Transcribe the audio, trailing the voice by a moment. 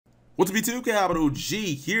What's up,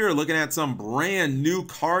 MegaCapitalG here, looking at some brand new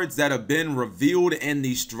cards that have been revealed in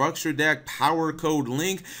the structure deck power code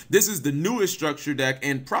link. This is the newest structure deck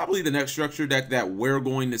and probably the next structure deck that we're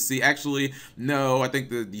going to see. Actually, no, I think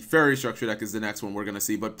the fairy structure deck is the next one we're going to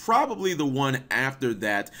see, but probably the one after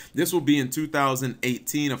that. This will be in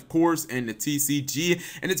 2018, of course, in the TCG,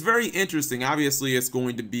 and it's very interesting. Obviously, it's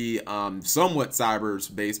going to be somewhat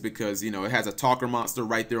cyber based because, you know, it has a talker monster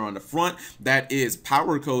right there on the front that is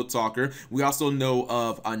power code talker. We also know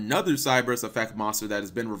of another Cyberse effect monster that has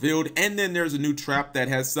been revealed, and then there's a new trap that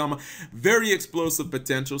has some very explosive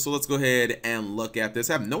potential. So let's go ahead and look at this.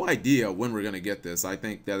 I have no idea when we're going to get this. I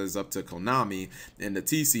think that is up to Konami and the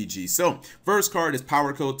TCG. So first card is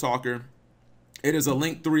power code talker. It is a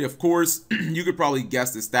link 3, of course. You could probably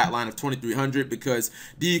guess the stat line of 2300 because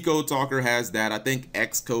D Code Talker has that. I think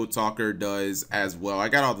X Code Talker does as well. I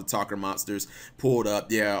got all the Talker monsters pulled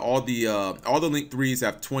up. Yeah, all the link 3s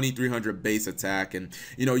have 2300 base attack, and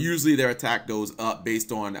you know, usually their attack goes up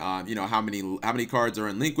based on you know, how many cards are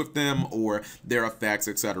in link with them or their effects,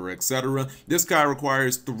 etc., etc. This guy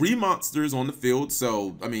requires 3 monsters on the field,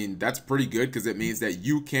 so I mean that's pretty good because it means that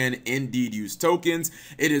you can indeed use tokens.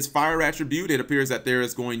 It is fire attribute. It appears that there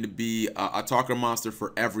is going to be a talker monster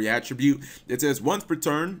for every attribute. It says once per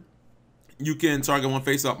turn, you can target one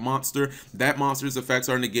face-up monster. That monster's effects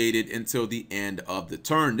are negated until the end of the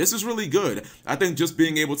turn. This is really good. I think just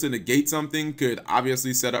being able to negate something could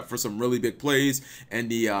obviously set up for some really big plays in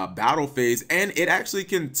the battle phase, and it actually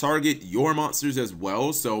can target your monsters as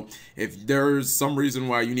well. So if there's some reason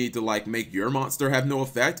why you need to like make your monster have no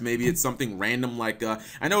effect, maybe it's something random like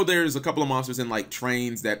I know there's a couple of monsters in like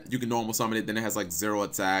trains that you can normal summon it, then it has like 0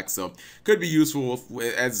 attack, so could be useful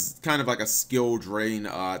as kind of like a skill drain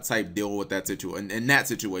type deal with that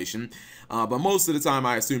situation. But most of the time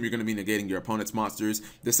I assume you're going to be negating your opponent's monsters.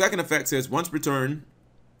 The second effect says once per turn,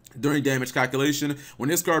 during damage calculation, when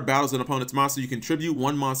this card battles an opponent's monster, you contribute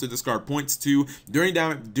 1 monster this card points to. During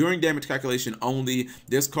damage calculation only,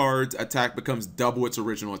 this card's attack becomes double its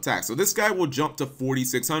original attack. So this guy will jump to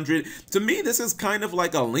 4600. To me, this is kind of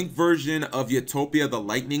like a link version of Utopia the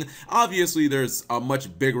Lightning. Obviously, there's a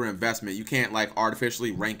much bigger investment. You can't like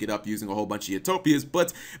artificially rank it up using a whole bunch of Utopias,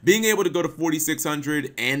 but being able to go to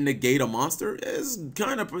 4600 and negate a monster is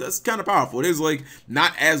kind of powerful. It is like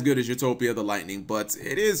not as good as Utopia the Lightning, but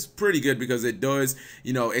it is pretty good because it does,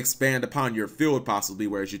 you know, expand upon your field possibly,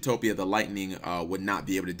 whereas Utopia the Lightning would not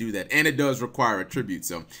be able to do that, and it does require a tribute.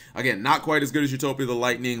 So again, not quite as good as Utopia the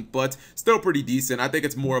Lightning, but still pretty decent. I think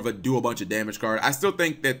it's more of a do a bunch of damage card. I still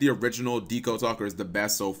think that the original Deco Talker is the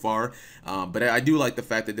best so far, but I do like the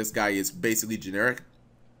fact that this guy is basically generic.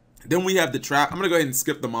 Then we have the trap. I'm going to go ahead and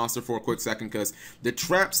skip the monster for a quick second because the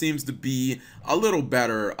trap seems to be a little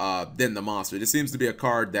better than the monster. This seems to be a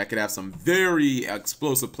card that could have some very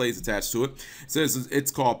explosive plays attached to it. It says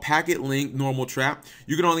it's called Packet Link Normal Trap.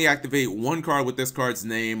 You can only activate 1 card with this card's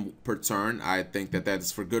name per turn. I think that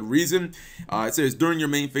is for good reason. It says during your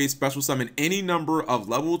main phase, special summon any number of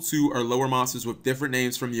level 2 or lower monsters with different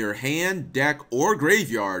names from your hand, deck, or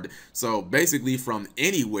graveyard. So basically from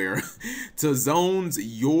anywhere to zones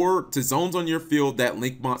on your field that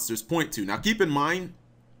link monsters point to. Now keep in mind,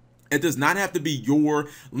 it does not have to be your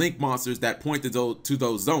link monsters that point to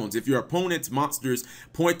those zones. If your opponent's monsters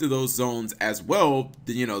point to those zones as well,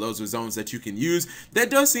 then, you know, those are zones that you can use. That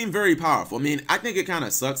does seem very powerful. I mean, I think it kind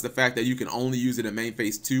of sucks the fact that you can only use it in main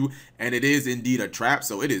phase 2, and it is indeed a trap,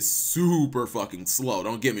 so it is super fucking slow.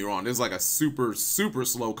 Don't get me wrong. This is like a super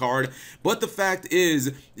slow card, but the fact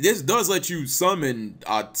is, this does let you summon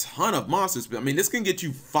a ton of monsters. I mean, this can get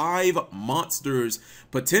you 5 monsters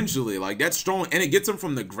potentially. Like, that's strong, and it gets them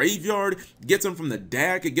from the graveyard, gets them from the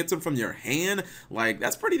deck, it gets them from your hand. Like,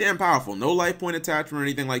 that's pretty damn powerful. No life point attachment or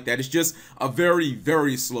anything like that. It's just a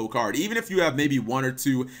very slow card. Even if you have maybe 1 or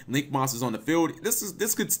 2 link monsters on the field,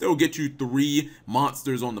 this could still get you 3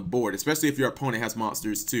 monsters on the board, especially if your opponent has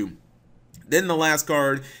monsters too. Then the last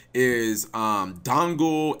card is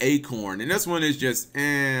Dongle Acorn, and this one is just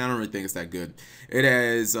I don't really think it's that good. It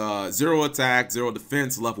has 0 attack, 0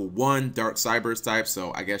 defense, level 1, dark cyber type,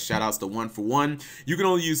 so I guess shout outs to 1 for 1. You can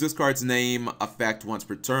only use this card's name effect once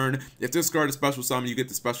per turn. If this card is special summon, you get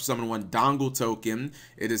the special summon 1 Dongle token.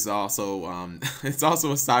 It is also it's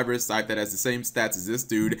also a cyber type that has the same stats as this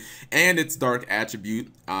dude, and it's dark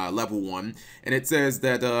attribute level 1, and it says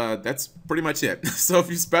that that's pretty much it. So if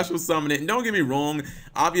you special summon it, and don't get me wrong,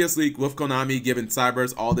 obviously with Konami giving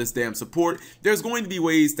Cyberse all this damn support, there's going to be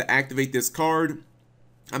ways to activate this card.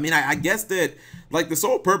 I mean, I guess that, like, the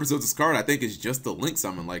sole purpose of this card, I think, is just to link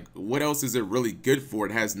summon. Like, what else is it really good for?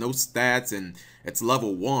 It has no stats, and it's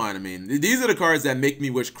level 1. I mean, these are the cards that make me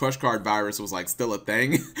wish Crush Card Virus was like still a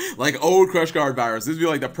thing. Like old Crush Card Virus. This would be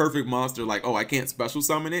like the perfect monster. Like, oh, I can't special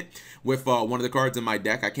summon it with one of the cards in my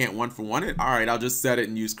deck. I can't 1-for-1 it. All right, I'll just set it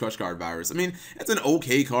and use Crush Card Virus. I mean, it's an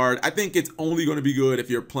okay card. I think it's only going to be good if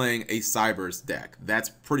you're playing a Cybers deck. That's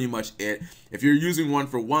pretty much it. If you're using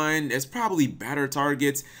 1-for-1, there's probably better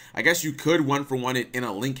targets. I guess you could 1-for-1 it in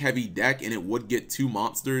a link heavy deck and it would get 2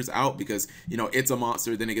 monsters out because, you know, it's a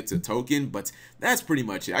monster, then it gets a token, but that's pretty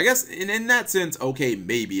much it. I guess in that sense, okay,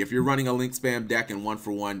 maybe if you're running a link spam deck and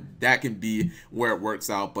 1-for-1, that can be where it works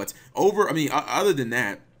out. But other than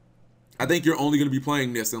that, I think you're only going to be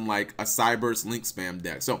playing this in like a Cybers link spam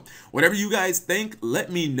deck. So whatever you guys think,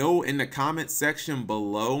 let me know in the comment section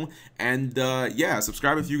below. And yeah,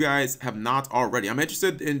 subscribe if you guys have not already. I'm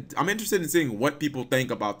interested in seeing what people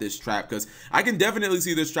think about this trap, because I can definitely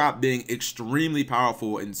see this trap being extremely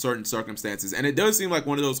powerful in certain circumstances. And it does seem like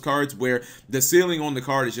one of those cards where the ceiling on the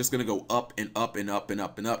card is just going to go up and up and up and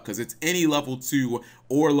up and up, because it's any level 2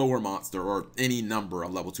 or lower monster, or any number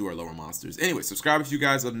of level 2 or lower monsters. Anyway, subscribe if you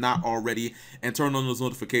guys have not already, and turn on those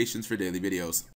notifications for daily videos.